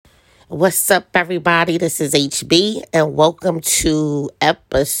What's up, everybody? This is HB, and welcome to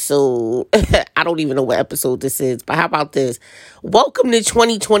episode. I don't even know what episode this is, but how about this? Welcome to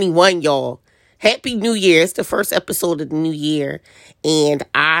 2021, y'all. Happy New Year. It's the first episode of the new year, and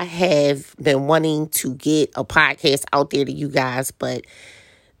I have been wanting to get a podcast out there to you guys, but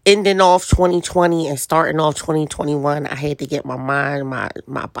ending off 2020 and starting off 2021, I had to get my mind,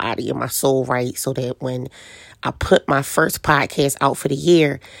 my body, and my soul right so that when I put my first podcast out for the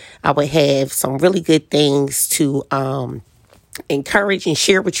year, I would have some really good things to encourage and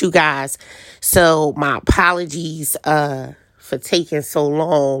share with you guys. So my apologies for taking so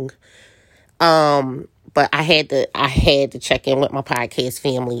long. But I had to check in with my podcast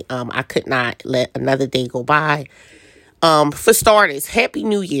family. I could not let another day go by. For starters, Happy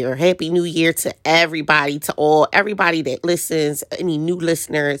New Year. Happy New Year to everybody, everybody that listens, any new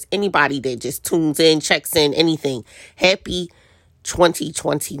listeners, anybody that just tunes in, checks in, anything. Happy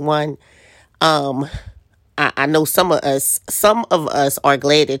 2021. I know some of us are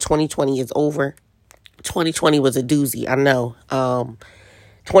glad that 2020 is over. 2020 was a doozy, I know.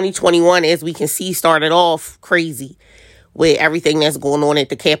 2021, as we can see, started off crazy with everything that's going on at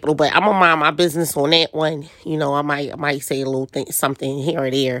the Capitol, but I'm gonna mind my business on that one. You know, I might say a little something here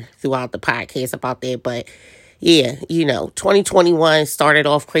or there throughout the podcast about that, but yeah, 2021 started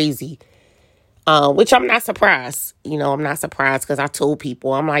off crazy, which I'm not surprised. I'm not surprised because I told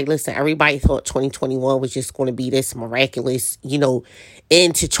people, I'm like, listen, everybody thought 2021 was just going to be this miraculous, into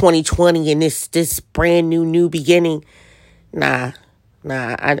 2020 and this brand new beginning. Nah,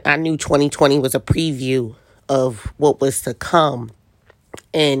 I knew 2020 was a preview of what was to come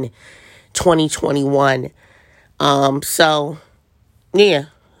in 2021. So yeah,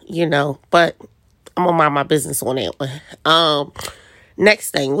 but I'm gonna mind my business on that one.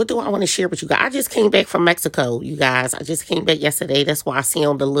 Next thing, what do I want to share with you guys? I just came back from Mexico, you guys. I just came back yesterday. That's why I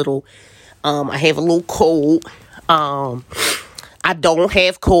sound a little, I have a little cold. I don't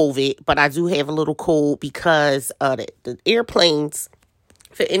have COVID, but I do have a little cold because the airplanes,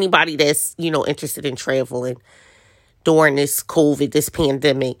 for anybody that's, interested in traveling during this COVID, this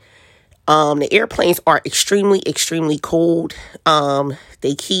pandemic, the airplanes are extremely, extremely cold.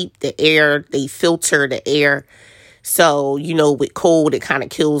 They keep the air, they filter the air. So, with cold, it kind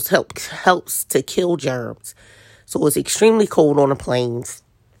of helps to kill germs. So it's extremely cold on the planes.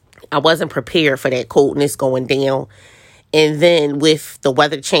 I wasn't prepared for that coldness going down. And then with the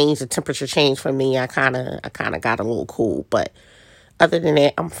weather change, the temperature change for me, I kind of got a little cold, but other than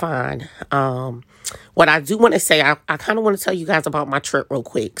that, I'm fine. What I do want to say, I kind of want to tell you guys about my trip real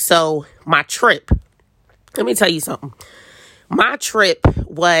quick. So my trip, let me tell you something. My trip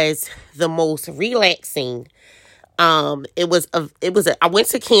was the most relaxing. I went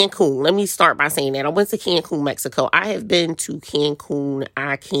to Cancun. Let me start by saying that I went to Cancun, Mexico. I have been to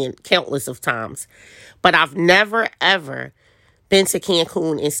Cancun, countless of times, but I've never ever been to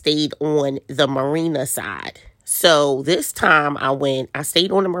Cancun and stayed on the marina side. So this time I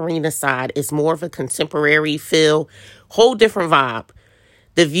stayed on the marina side. It's more of a contemporary feel, whole different vibe.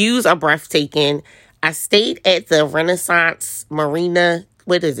 The views are breathtaking. I stayed at the Renaissance Marina.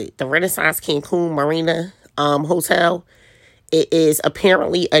 What is it? The Renaissance Cancun Marina hotel. It is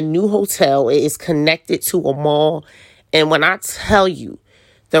apparently a new hotel. It is connected to a mall. And when I tell you,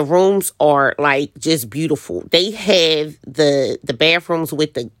 the rooms are like just beautiful. They have the bathrooms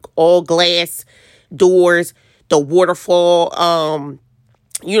with the all glass doors, the waterfall,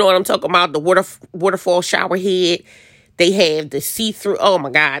 you know what I'm talking about, the waterfall shower head. They have the see-through, oh my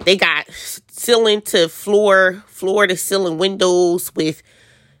God, they got ceiling to floor to ceiling windows with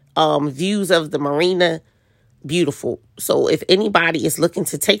views of the marina. Beautiful. So if anybody is looking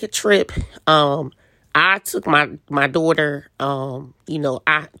to take a trip, I took my daughter, I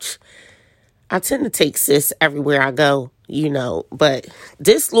tend to take sis everywhere I go, but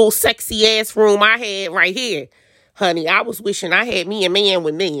this little sexy ass room I had right here, honey, I was wishing I had me a man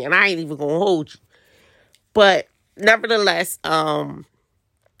with me, and I ain't even gonna hold you. But nevertheless,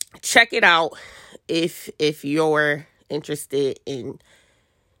 check it out if you're interested in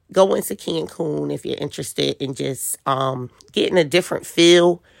going to Cancun, if you're interested in just getting a different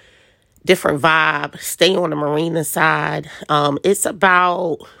feel, different vibe, stay on the marina side. It's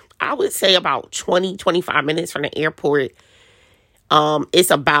about, I would say about 25 minutes from the airport. It's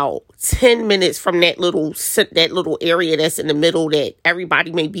about 10 minutes from that little area that's in the middle that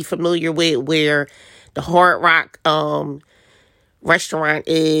everybody may be familiar with, where the Hard Rock restaurant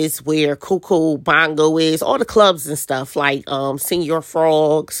is, where Coco Bongo is, all the clubs and stuff like Senior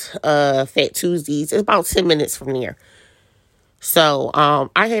Frogs, Fat Tuesdays. It's about 10 minutes from there. So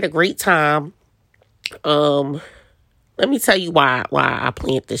I had a great time. let me tell you why I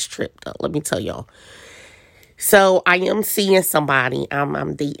planned this trip, though. Let me tell y'all. So I am seeing somebody.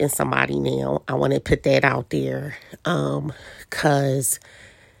 I'm dating somebody now. I want to put that out there. Cause,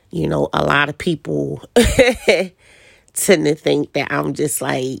 you know, a lot of people tend to think that I'm just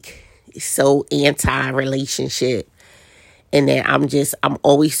like so anti-relationship and that I'm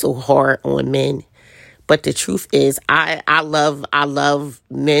always so hard on men. But the truth is I love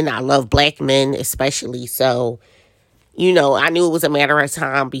men. I love black men especially. So, you know, I knew it was a matter of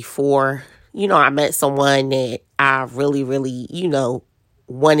time before, you know, I met someone that I really, really, you know,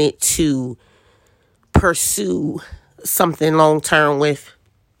 wanted to pursue something long term with.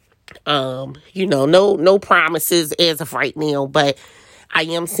 You know, no promises as of right now, but I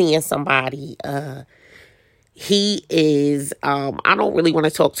am seeing somebody. He is, I don't really want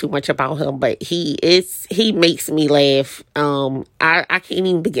to talk too much about him, but he makes me laugh. I can't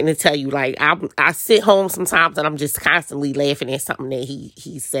even begin to tell you, like, I sit home sometimes and I'm just constantly laughing at something that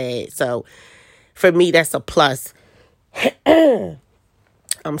he said. So for me, that's a plus.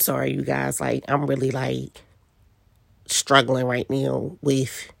 I'm sorry, you guys, like, I'm really like struggling right now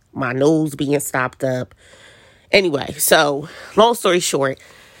with my nose being stopped up. Anyway, so long story short,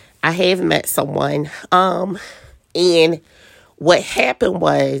 I have met someone, and what happened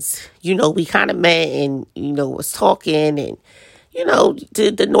was, you know, we kind of met and, you know, was talking and, you know,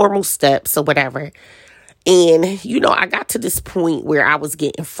 did the normal steps or whatever. And, you know, I got to this point where I was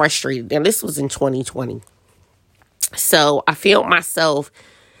getting frustrated, and this was in 2020. So I felt myself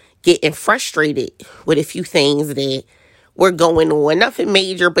getting frustrated with a few things that were going on. Nothing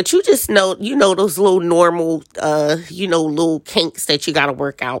major, but you just know, you know, those little normal, you know, little kinks that you got to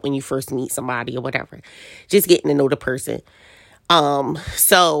work out when you first meet somebody or whatever. Just getting to know the person.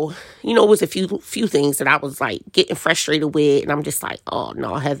 So, you know, it was a few things that I was like getting frustrated with, and I'm just like, oh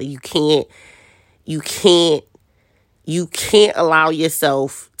no, Heather, you can't allow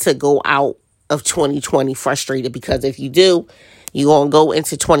yourself to go out of 2020 frustrated, because if you do, you're going to go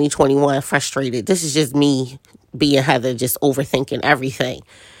into 2021 frustrated. This is just me being Heather, just overthinking everything.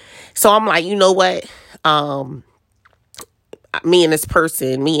 So I'm like, you know what? Me and this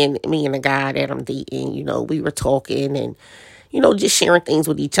person, me and the guy that I'm dating, you know, we were talking and, you know, just sharing things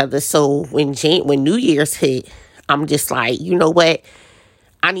with each other. So when New Year's hit, I'm just like, you know what?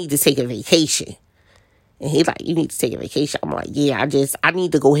 I need to take a vacation. And he's like, you need to take a vacation. I'm like, yeah, I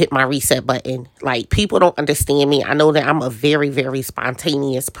need to go hit my reset button. Like, people don't understand me. I know that I'm a very, very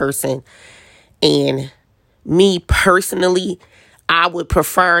spontaneous person. And me personally, I would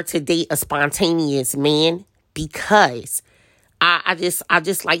prefer to date a spontaneous man, because I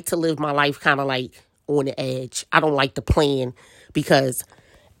just like to live my life kind of like on the edge. I don't like to plan, because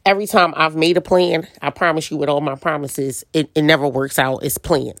every time I've made a plan, I promise you with all my promises, it never works out as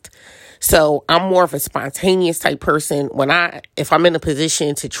planned. So I'm more of a spontaneous type person. If I'm in a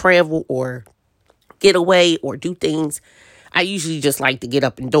position to travel or get away or do things, I usually just like to get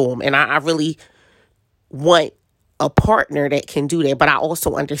up and do them. And I really want a partner that can do that. But I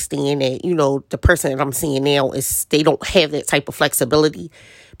also understand that, you know, the person that I'm seeing now they don't have that type of flexibility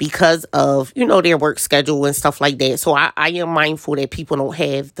because of, you know, their work schedule and stuff like that. So I am mindful that people don't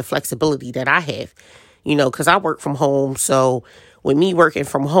have the flexibility that I have, you know, because I work from home. So with me working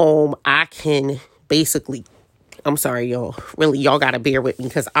from home, I can basically, I'm sorry, y'all, really, y'all got to bear with me,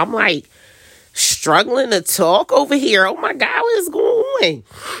 because I'm like struggling to talk over here. Oh my God, what is going on?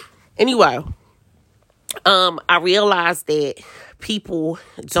 Anyway, I realized that people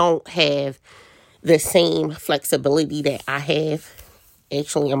don't have the same flexibility that I have.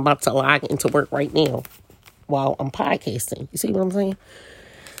 Actually, I'm about to log into work right now while I'm podcasting. You see what I'm saying?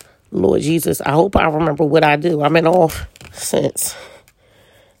 Lord Jesus, I hope I remember what I do. I've been off since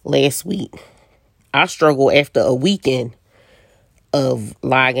last week. I struggle after a weekend of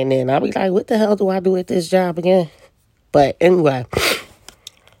logging in. I'll be like, what the hell do I do at this job again? But anyway,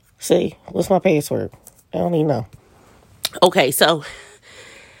 see, what's my password? I don't even know. Okay, so,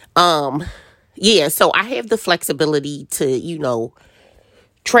 yeah, so I have the flexibility to, you know,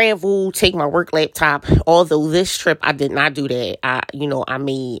 travel, take my work laptop. Although this trip, I did not do that.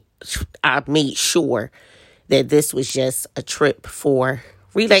 I made sure that this was just a trip for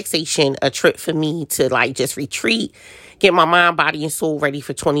relaxation, a trip for me to like just retreat, get my mind, body, and soul ready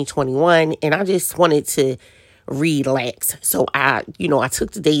for 2021. And I just wanted to relax. So I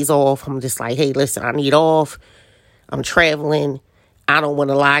took the days off. I'm just like, hey, listen, I need off. I'm traveling. I don't want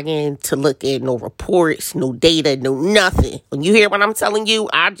to log in to look at no reports, no data, no nothing. When you hear what I'm telling you,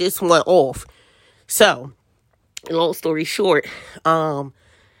 I just want off. So, long story short, I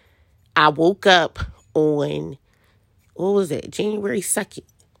woke up on, what was it, January 2nd.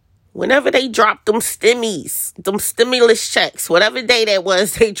 Whenever they dropped them stimmies, them stimulus checks, whatever day that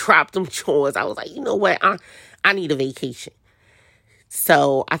was, they dropped them chores. I was like, you know what? I need a vacation.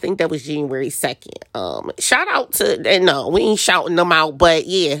 So I think that was January 2nd. Shout out to, and no, we ain't shouting them out, but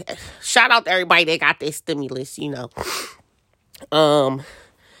yeah, shout out to everybody that got their stimulus, you know.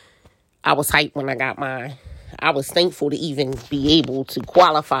 I was hyped when I got mine. I was thankful to even be able to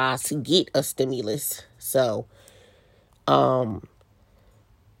qualify to get a stimulus. So,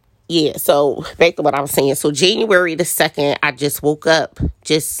 yeah, so back to what I was saying. So January the 2nd, I just woke up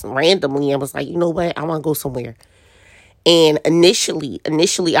just randomly and was like, you know what? I want to go somewhere. And initially,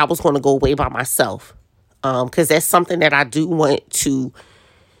 I was going to go away by myself. Because that's something that I do want to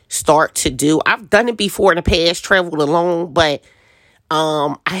start to do. I've done it before in the past, traveled alone, but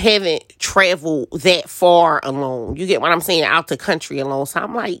I haven't traveled that far alone. You get what I'm saying? Out the country alone. So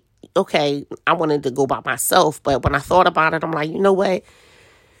I'm like, okay, I wanted to go by myself. But when I thought about it, I'm like, you know what?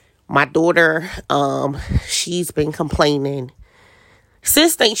 My daughter, she's been complaining.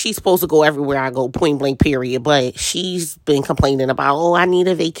 Sis thinks she's supposed to go everywhere I go, point blank, period. But she's been complaining about, oh, I need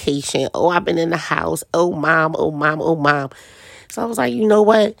a vacation. Oh, I've been in the house. Oh, mom, oh, mom, oh, mom. So I was like, you know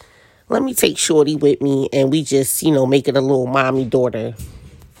what? Let me take Shorty with me and we just, make it a little mommy-daughter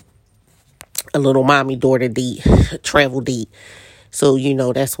date, travel date. So,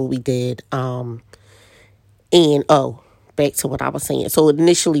 that's what we did. And, back to what I was saying. So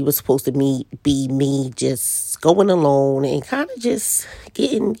initially it was supposed to be me just going alone and kind of just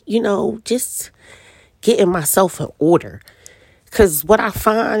getting, just getting myself in order. Because what I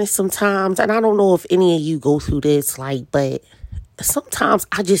find is sometimes, and I don't know if any of you go through this, but sometimes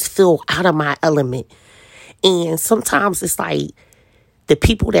I just feel out of my element. And sometimes it's like the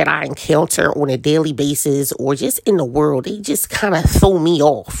people that I encounter on a daily basis or just in the world, they just kind of throw me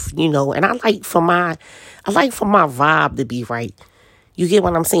off, and I like for my vibe to be right. You get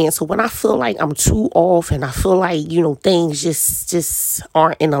what I'm saying? So when I feel like I'm too off and I feel like, things just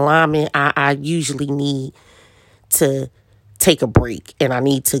aren't in alignment, I usually need to take a break and I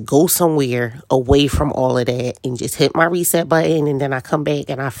need to go somewhere away from all of that and just hit my reset button, and then I come back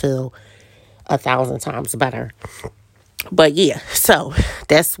and I feel 1,000 times better. But yeah, so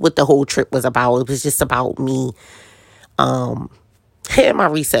that's what the whole trip was about. It was just about me hitting my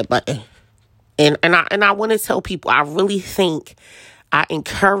reset button. And I want to tell people, I really think I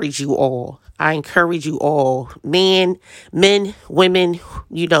encourage you all, men, women,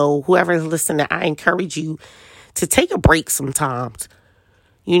 whoever's listening, I encourage you to take a break sometimes.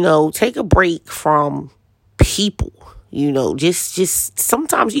 Take a break from people. Just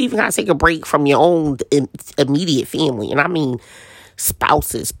sometimes you even got to take a break from your own immediate family. And I mean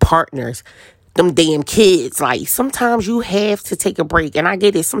spouses, partners, them damn kids. Sometimes you have to take a break. And I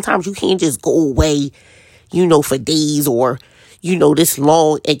get it. Sometimes you can't just go away, for days or, this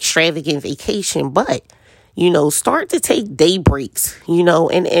long extravagant vacation. But, start to take day breaks,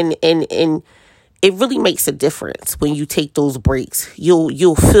 and it really makes a difference when you take those breaks.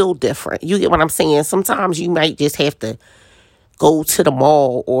 You'll feel different. You get what I'm saying? Sometimes you might just have to go to the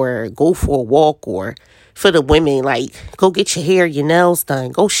mall or go for a walk, or for the women, go get your hair, your nails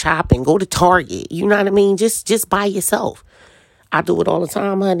done, go shopping, go to Target. You know what I mean? Just by yourself. I do it all the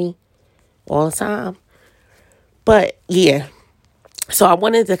time, honey. All the time. But yeah. So I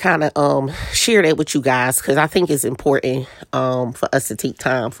wanted to kind of share that with you guys because I think it's important for us to take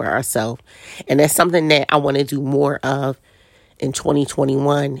time for ourselves. And that's something that I want to do more of in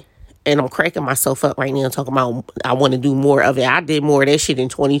 2021. And I'm cracking myself up right now talking about I want to do more of it. I did more of that shit in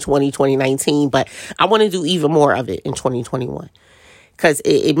 2020, 2019, but I want to do even more of it in 2021 because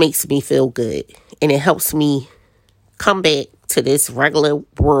it makes me feel good. And it helps me come back to this regular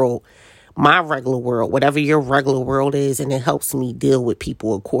world, my regular world, whatever your regular world is, and it helps me deal with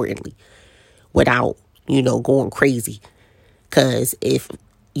people accordingly without, going crazy. Because if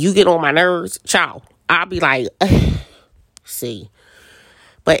you get on my nerves, ciao, I'll be like, see.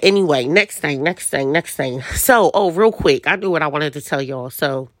 But anyway, next thing. So, real quick, I knew what I wanted to tell y'all.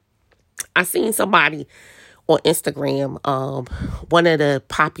 So, I seen somebody on Instagram, one of the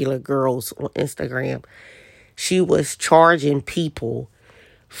popular girls on Instagram, she was charging people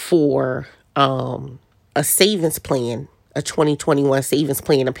for a savings plan, a 2021 savings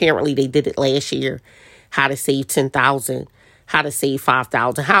plan. Apparently, they did it last year. How to save $10,000, how to save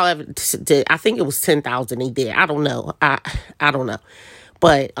 $5,000. However, I think it was $10,000 they did. I don't know. I don't know.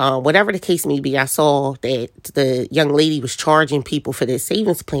 But whatever the case may be, I saw that the young lady was charging people for this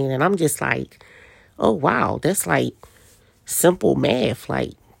savings plan, and I'm just like, oh wow, that's simple math.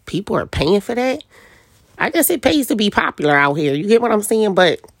 People are paying for that. I guess it pays to be popular out here. You get what I'm saying?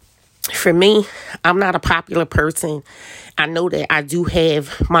 But For me, I'm not a popular person. I know that I do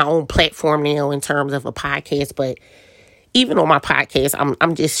have my own platform now in terms of a podcast, but even on my podcast,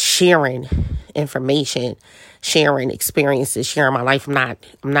 I'm just sharing information, sharing experiences, sharing my life. I'm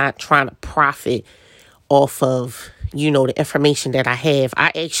not trying to profit off of, the information that I have.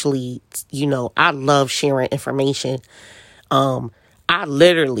 I actually, I love sharing information. I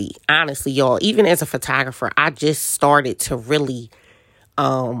literally, honestly, y'all, even as a photographer, I just started to really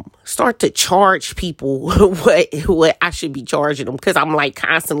start to charge people what I should be charging them, because I'm like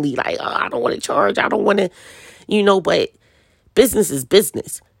constantly like, oh, I don't want to charge. I don't want to, but business is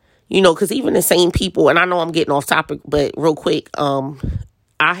business, because even the same people, and I know I'm getting off topic, but real quick,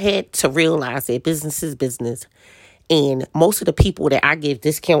 I had to realize that business is business. And most of the people that I give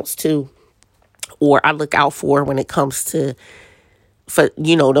discounts to or I look out for when it comes to,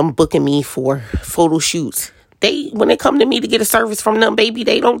 them booking me for photo shoots, when they come to me to get a service from them, baby,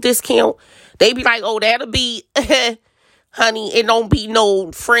 they don't discount. They be like, oh, that'll be, honey, it don't be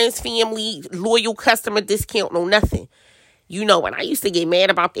no friends, family, loyal customer discount, no nothing. And I used to get mad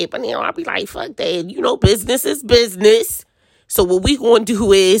about that, but now I'll be like, fuck that. Business is business. So what we going to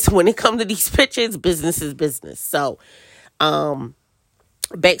do is, when it comes to these pictures, business is business. So,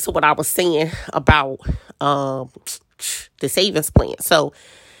 back to what I was saying about the savings plan. So,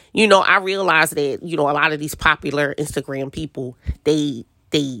 I realized that, a lot of these popular Instagram people, they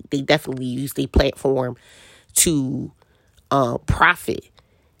definitely use their platform to profit.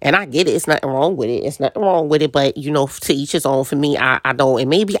 And I get it. It's nothing wrong with it. But, to each his own. For me, I don't. And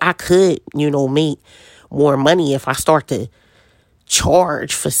maybe I could, make more money if I start to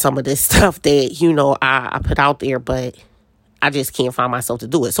charge for some of this stuff that, I put out there. But I just can't find myself to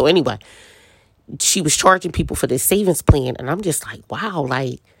do it. So anyway, she was charging people for this savings plan. And I'm just like, wow,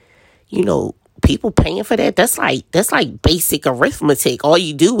 like, people paying for that. That's like basic arithmetic. All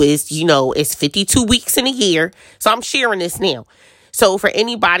you do is, it's 52 weeks in a year. So I'm sharing this now. So for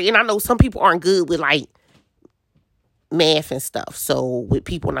anybody, and I know some people aren't good with like math and stuff. So with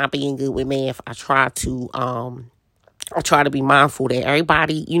people not being good with math, I try to be mindful that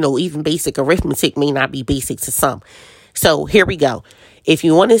everybody, even basic arithmetic may not be basic to some. So here we go. If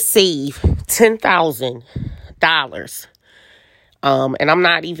you want to save $10,000, and I'm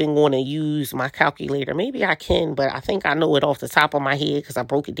not even going to use my calculator. Maybe I can, but I think I know it off the top of my head because I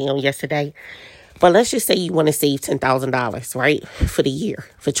broke it down yesterday. But let's just say you want to save $10,000, right, for the year,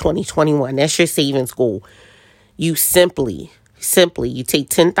 for 2021. That's your savings goal. You simply, you take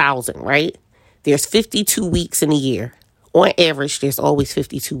 $10,000, right? There's 52 weeks in a year. On average, there's always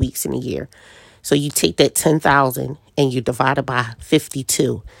 52 weeks in a year. So you take that $10,000 and you divide it by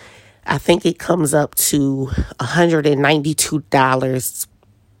 52. I think it comes up to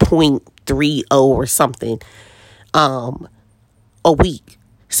 $192.30 or something a week.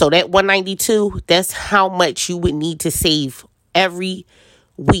 So that $192, that's how much you would need to save every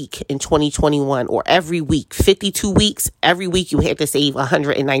week in 2021, or every week, 52 weeks, every week you had to save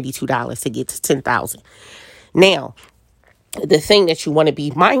 $192 to get to $10,000. Now, the thing that you want to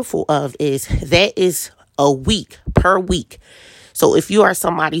be mindful of is that is a week per week. So if you are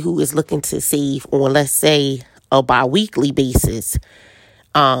somebody who is looking to save on, let's say, a bi-weekly basis,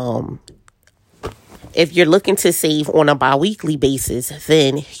 if you're looking to save on a bi-weekly basis,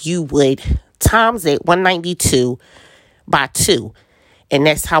 then you would times that 192 by 2. And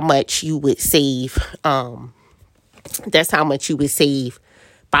that's how much you would save. That's how much you would save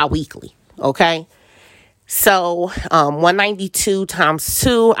bi-weekly. Okay. So 192 times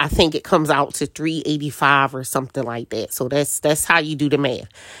 2, I think it comes out to 385 or something like that. So that's how you do the math.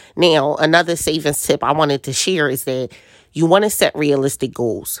 Now, another savings tip I wanted to share is that you want to set realistic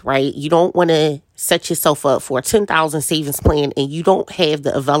goals, right? You don't want to set yourself up for a $10,000 savings plan and you don't have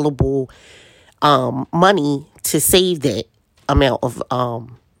the available money to save that amount of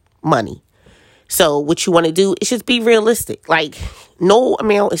money. So what you want to do is just be realistic. Like, no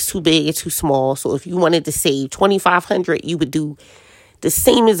amount is too big or too small. So if you wanted to save $2,500, you would do the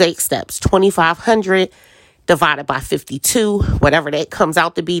same exact steps. $2,500 divided by 52, whatever that comes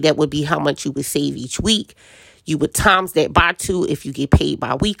out to be, that would be how much you would save each week. You would times that by 2 if you get paid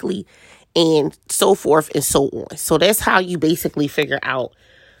bi-weekly, and so forth and so on. So that's how you basically figure out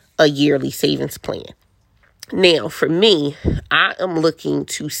a yearly savings plan. Now, for me, I am looking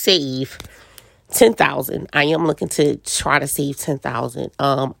to save $10,000. I am looking to try to save $10,000.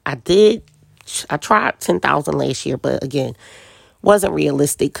 I tried $10,000 last year, but again, wasn't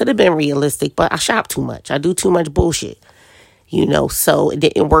realistic. Could have been realistic, but I shop too much. I do too much bullshit, so it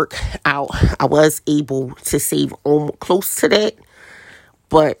didn't work out. I was able to save close to that,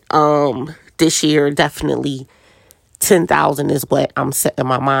 but this year, definitely $10,000 10,000 is what I'm setting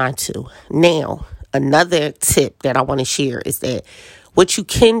my mind to. Now, another tip that I want to share is that what you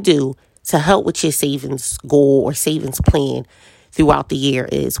can do to help with your savings goal or savings plan throughout the year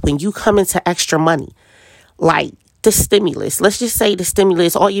is when you come into extra money, like the stimulus. Let's just say the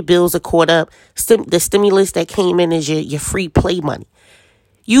stimulus, all your bills are caught up. The stimulus that came in is your free play money.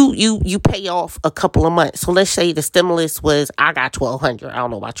 You pay off a couple of months. So let's say the stimulus was, I got $1,200. I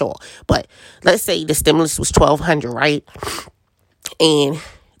don't know about y'all, but let's say the stimulus was $1,200, right? And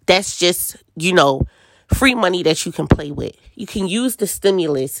that's just, free money that you can play with. You can use the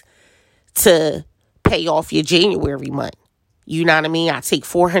stimulus to pay off your January month. You know what I mean? I take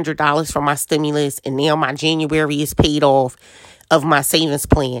 $400 from my stimulus, and now my January is paid off of my savings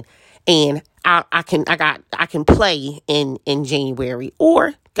plan. And I can play in January.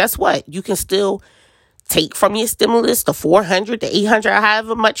 Or guess what? You can still take from your stimulus the $400, the $800,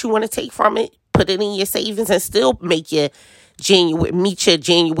 however much you want to take from it, put it in your savings, and still meet your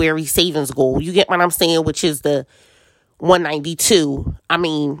January savings goal. You get what I'm saying? Which is the $192. I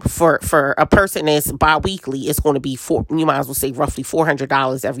mean, for a person that's bi-weekly, it's going to be you might as well say roughly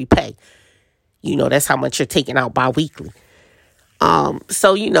 $400 every pay. That's how much you're taking out bi-weekly.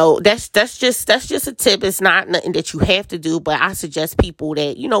 So, that's just a tip. It's not nothing that you have to do, but I suggest people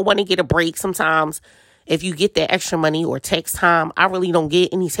that, want to get a break. Sometimes if you get that extra money or tax time, I really don't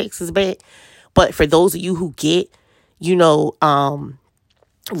get any taxes back. But for those of you who get,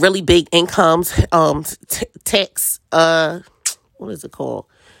 really big incomes, tax, what is it called?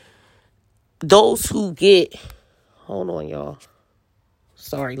 Those who get, hold on, y'all.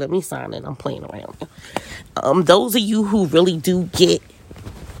 Sorry, let me sign in. I'm playing around. Those of you who really do get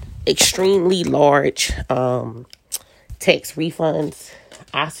extremely large tax refunds,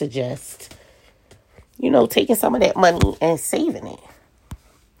 I suggest, taking some of that money and saving it.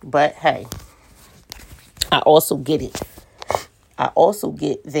 But hey, I also get it. I also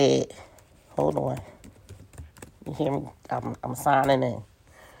get that. Hold on. You hear me? I'm signing in.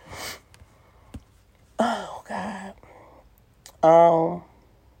 Oh God.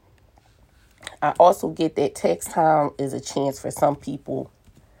 I also get that tax time is a chance for some people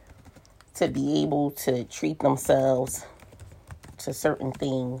to be able to treat themselves to certain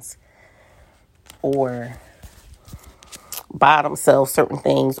things or buy themselves certain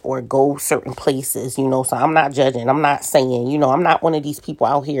things or go certain places, so I'm not judging. I'm not saying, I'm not one of these people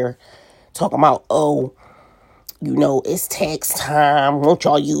out here talking about, it's tax time. Won't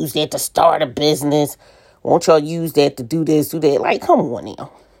y'all use that to start a business? Won't y'all use that to do this, do that? Like, come on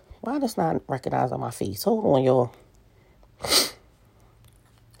now. Why does not recognize on my face? Hold on, y'all.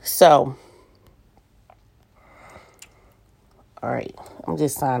 So, all right. I'm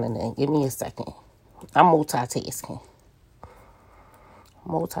just signing in. Give me a second. I'm multitasking,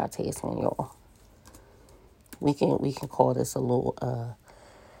 y'all. We can call this a little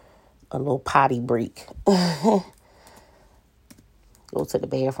potty break. Go to the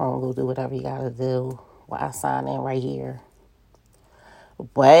bathroom, go do whatever you gotta do while I sign in right here.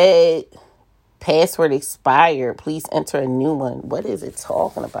 What? Password expired. Please enter a new one. What is it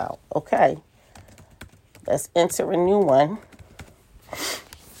talking about? Okay. Let's enter a new one.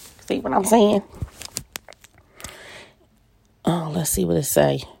 See what I'm saying? Oh, let's see what it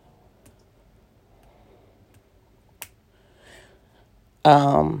say.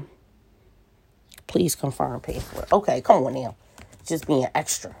 Please confirm password. Okay, come on now. Just being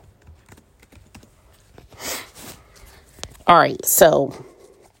extra. All right, so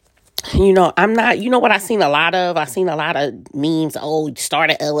I'm not, what I seen a lot of memes. Oh,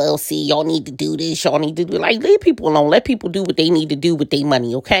 start an LLC. Y'all need to do this. Y'all need to do, like, leave people alone. Let people do what they need to do with their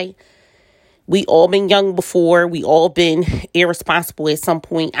money, okay? We all been young before. We all been irresponsible at some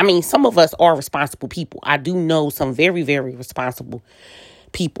point. I mean, some of us are responsible people. I do know some very, very responsible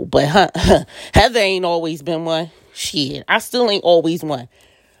people. But Heather ain't always been one. Shit, I still ain't always one.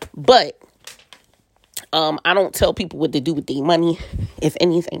 But I don't tell people what to do with their money. If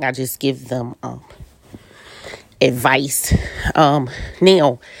anything, I just give them advice.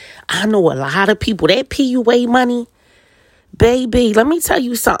 Now, I know a lot of people, that PUA money, baby, let me tell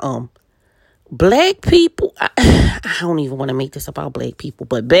you something. Black people, I don't even want to make this about black people,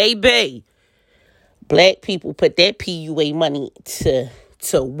 but baby, black people put that PUA money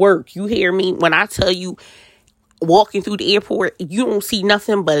to work. You hear me? When I tell you, walking through the airport, you don't see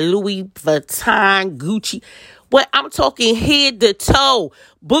nothing but Louis Vuitton, Gucci. But I'm talking head to toe,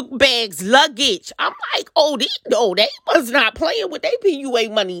 book bags, luggage. I'm like, they was not playing with their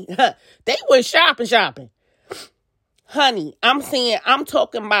PUA money. They went shopping. Honey, I'm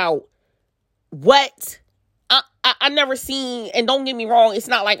talking about what? I never seen, and don't get me wrong, it's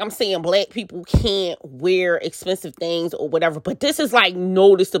not like I'm saying black people can't wear expensive things or whatever, but this is like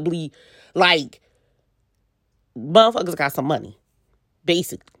noticeably like motherfuckers got some money,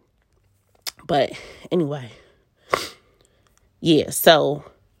 basically. But anyway, yeah, so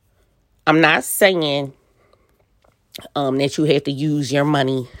I'm not saying that you have to use your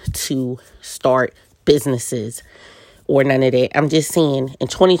money to start businesses or none of that. I'm just saying in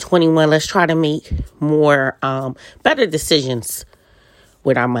 2021, let's try to make more better decisions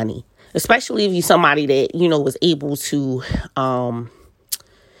with our money, especially if you're somebody that, was able to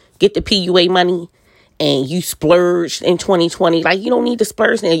get the PUA money and you splurged in 2020. Like, you don't need to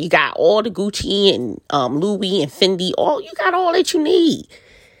splurge now. You got all the Gucci and Louis and Fendi. You got all that you need.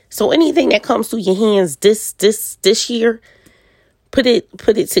 So anything that comes through your hands this year, put it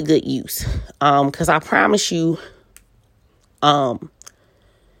to good use. Because I promise you,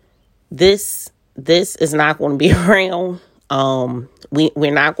 this is not going to be around.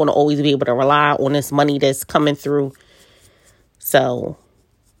 We're not going to always be able to rely on this money that's coming through. So,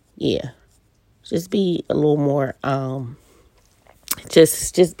 yeah, just be a little more,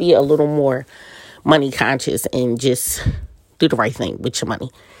 just be a little more money conscious and just do the right thing with your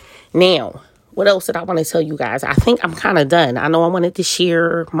money. Now, what else did I want to tell you guys? I think I'm kind of done. I know I wanted to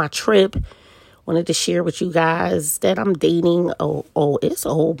share my trip. Wanted to share with you guys that I'm dating. Oh, it's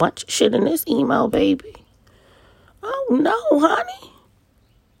a whole bunch of shit in this email, baby. Oh, no, honey.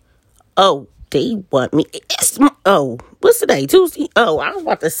 Oh, they want me. What's today? Tuesday? Oh, I was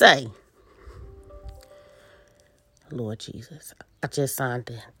about to say. Lord Jesus. I just signed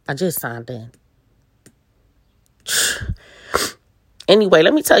in. Anyway,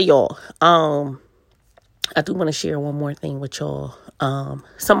 let me tell y'all. I do want to share one more thing with y'all.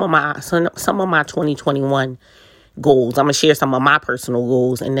 Some of my 2021 goals. I'm gonna share some of my personal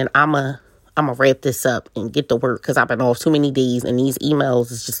goals, and then I'm gonna wrap this up and get to work because I've been off too many days, and these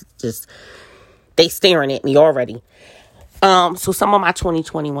emails is just they staring at me already. So some of my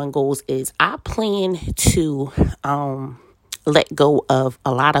 2021 goals is I plan to let go of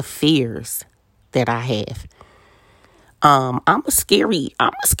a lot of fears that I have. I'm a scary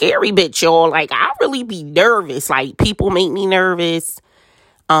bitch, y'all. Like, I really be nervous. Like, people make me nervous.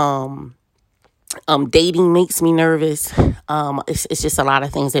 Dating makes me nervous. It's just a lot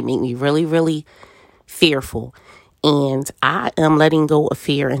of things that make me really, really fearful. And I am letting go of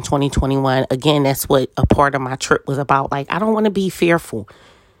fear in 2021. Again, that's what a part of my trip was about. Like, I don't want to be fearful.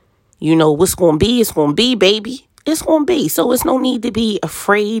 What's going to be, it's going to be, baby. It's going to be. So it's no need to be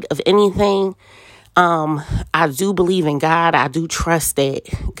afraid of anything. I do believe in God. I do trust that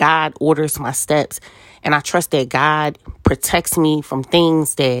God orders my steps, and I trust that God protects me from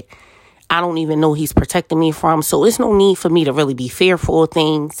things that I don't even know he's protecting me from. So it's no need for me to really be fearful of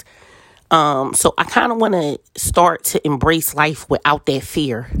things. So I kind of want to start to embrace life without that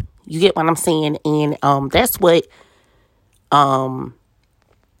fear. You get what I'm saying? And, that's what,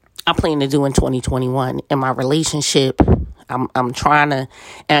 I plan to do in 2021 in my relationship. I'm trying to,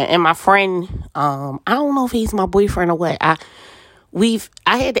 and my friend, I don't know if he's my boyfriend or what. I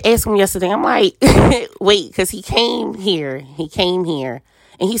had to ask him yesterday. I'm like, wait, because he came here,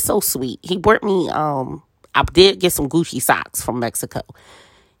 and he's so sweet. He brought me, I did get some Gucci socks from Mexico.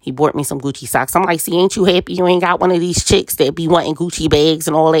 He bought me some Gucci socks. I'm like, see, ain't you happy you ain't got one of these chicks that be wanting Gucci bags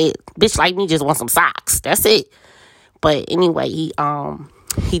and all that? Bitch like me just want some socks. That's it. But anyway,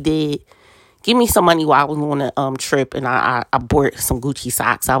 he did give me some money while I was on the trip, and I bought some Gucci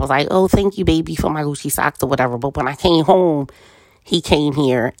socks. I was like, oh, thank you, baby, for my Gucci socks or whatever. But when I came home, he came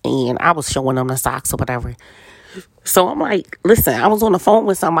here, and I was showing him the socks or whatever. So I'm like, listen, I was on the phone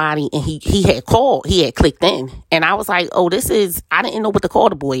with somebody, and he had called. He had clicked in. And I was like, oh, I didn't know what to call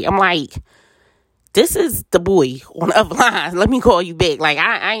the boy. I'm like, this is the boy on the other line. Let me call you back. Like,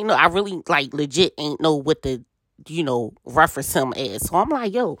 I ain't know. I really, like, legit ain't know what to, reference him as. So I'm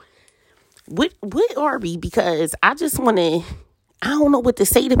like, yo, what are we? Because I just want to, I don't know what to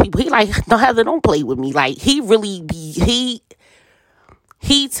say to people. He like, no, Heather, don't play with me. Like, he really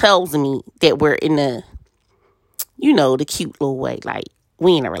he tells me that we're in the cute little way. Like,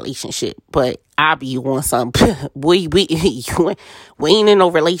 we in a relationship, but I be on some, we ain't in no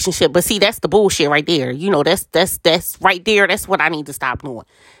relationship. But see, that's the bullshit right there. That's right there. That's what I need to stop doing.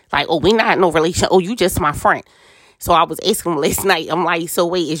 Like, oh, we not in no relationship. Oh, you just my friend. So I was asking him last night, I'm like, so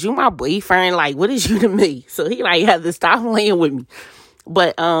wait, is you my boyfriend? Like, what is you to me? So he like had to stop playing with me.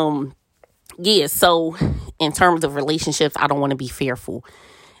 But, yeah, so in terms of relationships, I don't want to be fearful.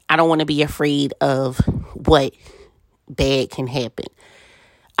 I don't want to be afraid of what bad can happen.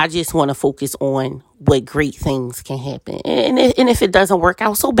 I just want to focus on what great things can happen. And if it doesn't work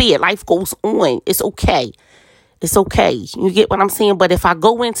out, so be it. Life goes on. It's okay. It's okay. You get what I'm saying? But if I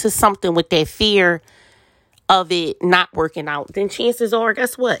go into something with that fear of it not working out, then chances are,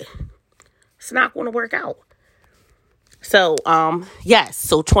 guess what? It's not going to work out. So, yes.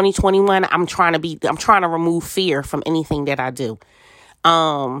 So 2021, I'm trying to remove fear from anything that I do.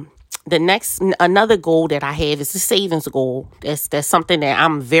 Another goal that I have is the savings goal. That's something that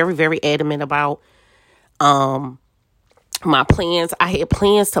I'm very, very adamant about. My plans, I had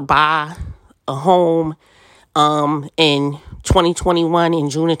plans to buy a home, in 2021, in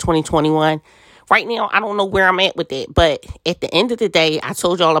June of 2021. Right now, I don't know where I'm at with that, but at the end of the day, I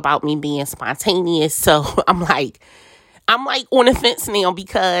told y'all about me being spontaneous. So I'm like on the fence now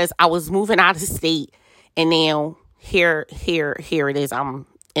because I was moving out of state, and now here it is. I'm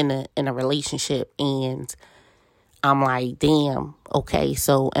in a relationship, and I'm like, damn, okay,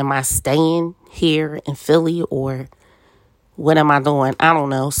 so am I staying here in Philly or what am I doing? I don't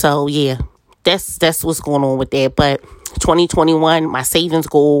know. So yeah, that's what's going on with that. But 2021, my savings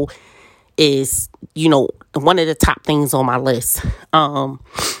goal is, one of the top things on my list.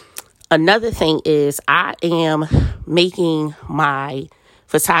 Another thing is I am making my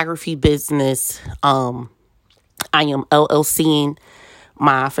photography business. I am LLCing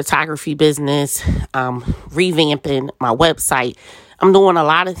my photography business, revamping my website. I'm doing a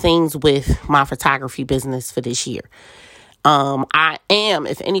lot of things with my photography business for this year.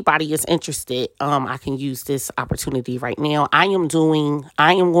 If anybody is interested, I can use this opportunity right now. I am going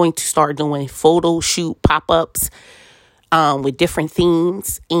to start doing photo shoot pop-ups, with different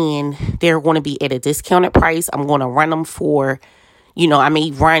themes, and they're going to be at a discounted price. I'm going to run them for, I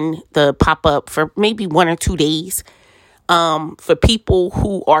may run the pop-up for maybe 1 or 2 days. For people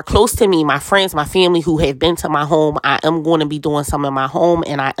who are close to me, my friends, my family who have been to my home, I am going to be doing some in my home,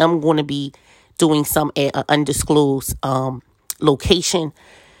 and I am going to be doing some at an undisclosed location.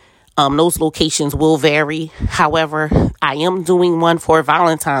 Those locations will vary. However, I am doing one for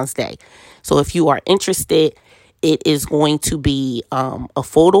Valentine's Day. So if you are interested, it is going to be a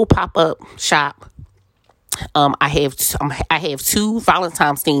photo pop-up shop. I have 2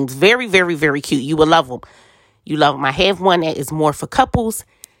 Valentine's themes. Very, very, very cute. You will love them. I have one that is more for couples,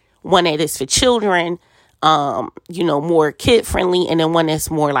 one that is for children, more kid friendly, and then one that's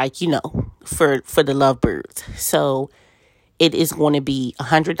more like, for the lovebirds. So it is going to be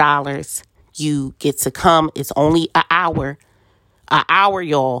 $100. You get to come. It's only an hour,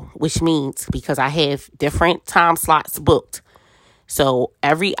 y'all, which means because I have different time slots booked. So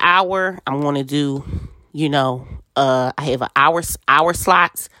every hour I'm going to do, I have an hour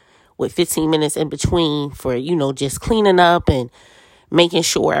slots with 15 minutes in between for, just cleaning up and making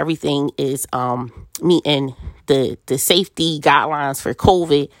sure everything is meeting the safety guidelines for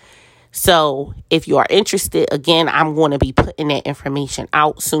COVID. So if you are interested, again, I'm going to be putting that information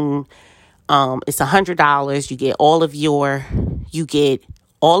out soon. It's $100. You get all of your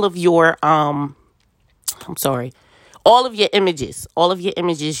images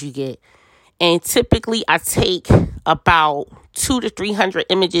you get. And typically I take about 200 to 300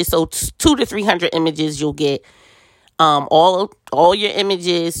 images. So 200 to 300 images you'll get. All your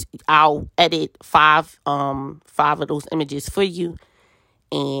images, I'll edit five of those images for you.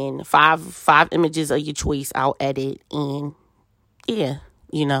 And five images of your choice I'll edit. And yeah,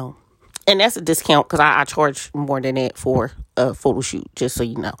 and that's a discount because I charge more than that for a photo shoot, just so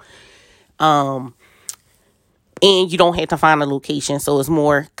you know. And you don't have to find a location, so it's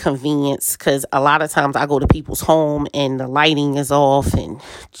more convenience because a lot of times I go to people's home and the lighting is off and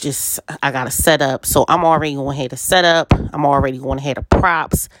just I got to set up. So I'm already going to have the setup. I'm already going to have the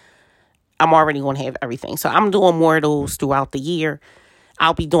props. I'm already going to have everything. So I'm doing more of those throughout the year.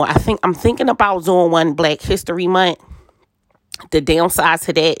 I'm thinking about doing one Black History Month. The downside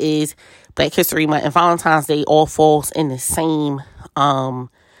to that is Black History Month and Valentine's Day all falls in the same month.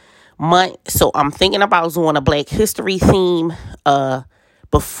 So I'm thinking about doing a Black History theme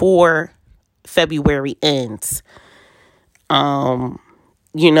before February ends. And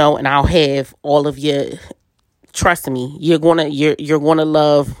I'll have all of your, trust me, you're gonna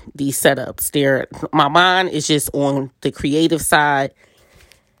love these setups. My mind is just on the creative side.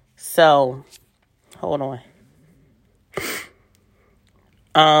 So hold on.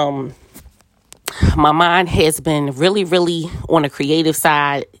 My mind has been really, really on the creative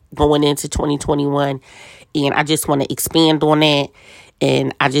side going into 2021. And I just want to expand on that.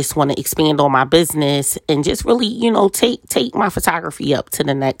 And I just want to expand on my business and just really, take my photography up to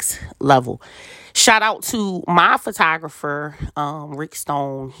the next level. Shout out to my photographer, Rick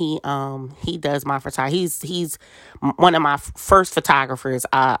Stone. He does my photography. He's one of my first photographers.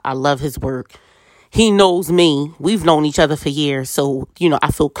 I love his work. he knows me. We've known each other for years. So,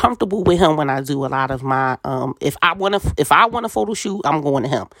 I feel comfortable with him when I do a lot of my, if I want a photo shoot, I'm going to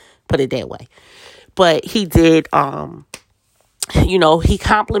him. Put it that way. But he did, he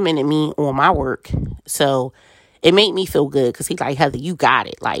complimented me on my work. So it made me feel good because he's like, Heather, you got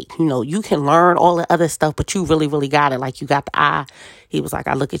it. Like, you can learn all the other stuff, but you really, really got it. Like, you got the eye. He was like,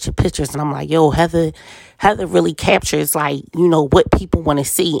 I look at your pictures and I'm like, yo, Heather really captures, like, what people want to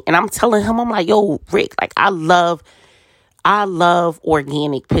see. And I'm telling him, I'm like, yo, Rick, like, I love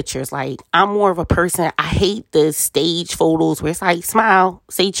organic pictures. Like, I'm more of a person, I hate the stage photos where it's like, smile,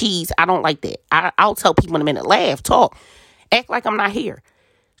 say cheese. I don't like that. I'll tell people in a minute, laugh, talk, act like I'm not here.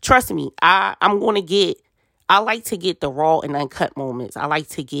 Trust me, I like to get the raw and uncut moments. I like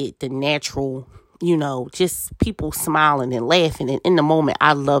to get the natural, just people smiling and laughing. And in the moment,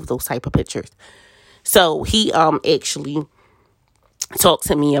 I love those type of pictures. So he actually talked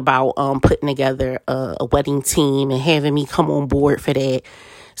to me about putting together a wedding team and having me come on board for that.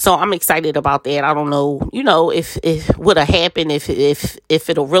 So I'm excited about that. I don't know, if would have happened, if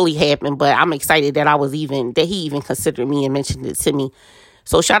it'll really happen, but I'm excited that he even considered me and mentioned it to me.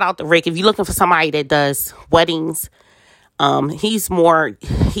 So shout out to Rick. If you're looking for somebody that does weddings, he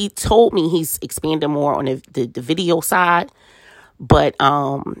told me he's expanding more on the video side, but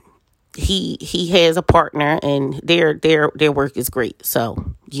he has a partner and their work is great.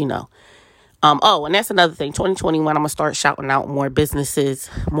 So, and that's another thing. 2021, I'm going to start shouting out more businesses,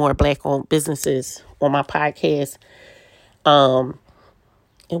 more Black-owned businesses on my podcast.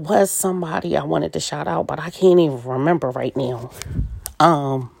 It was somebody I wanted to shout out, but I can't even remember right now.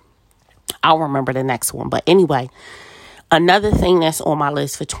 I'll remember the next one. But anyway, another thing that's on my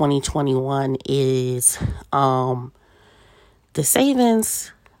list for 2021 is the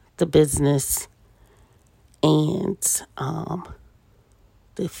savings, the business, and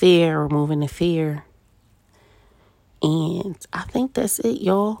the fear, removing the fear. And I think that's it,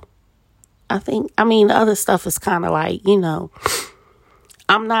 y'all. The other stuff is kind of like,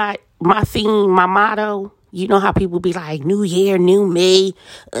 I'm not, my theme, my motto, how people be like, new year, new me.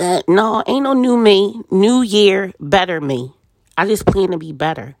 No, ain't no new me. New year, better me. I just plan to be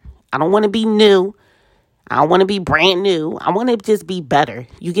better. I don't want to be new. I don't want to be brand new. I want to just be better.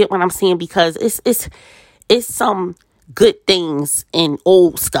 You get what I'm saying? Because it's some good things in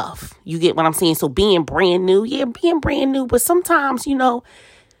old stuff. You get what I'm saying? So being brand new, but sometimes,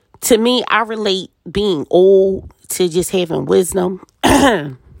 to me, I relate being old to just having wisdom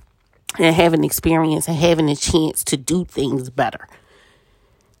and having experience and having a chance to do things better.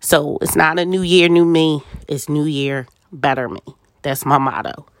 So it's not a new year, new me. It's new year, better me. That's my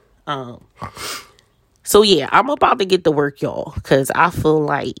motto. So yeah, I'm about to get to work, y'all, because I feel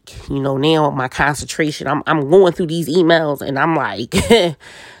like, now my concentration, I'm going through these emails and I'm like,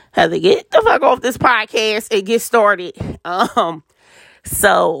 Heather, get the fuck off this podcast and get started.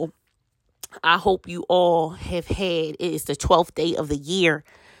 So I hope you all have had, it is the 12th day of the year,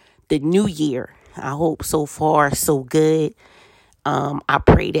 the new year. I hope so far so good. I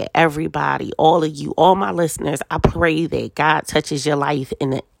pray that everybody, all of you, all my listeners, I pray that God touches your life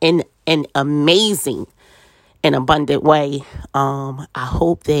in an amazing and abundant way. I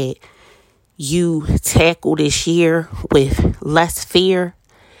hope that you tackle this year with less fear,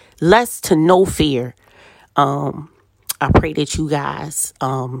 less to no fear. I pray that you guys,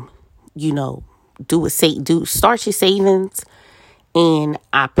 start your savings. And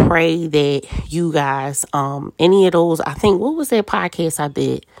I pray that you guys, any of those, I think, what was that podcast I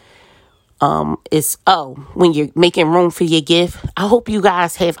did? When you're making room for your gift. I hope you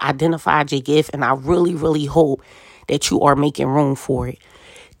guys have identified your gift, and I really, really hope that you are making room for it.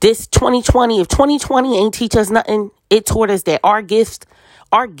 This 2020, if 2020 ain't teach us nothing, it taught us that our gifts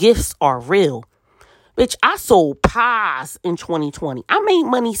are real. Bitch, I sold pies in 2020. I made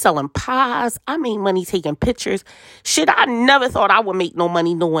money selling pies. I made money taking pictures. Shit, I never thought I would make no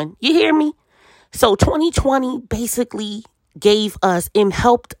money doing. You hear me? So 2020 basically gave us and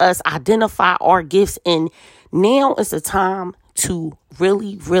helped us identify our gifts. And now is the time to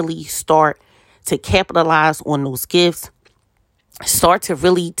really, really start to capitalize on those gifts. Start to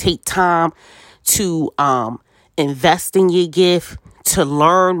really take time to invest in your gift, to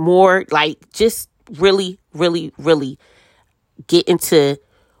learn more, like just really, really, really get into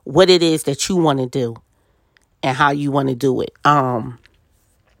what it is that you want to do and how you want to do it. I'm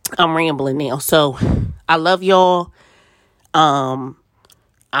rambling now. So I love y'all. I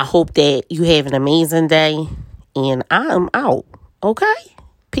hope that you have an amazing day, and I'm out. Okay?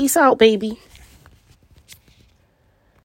 Peace out, baby.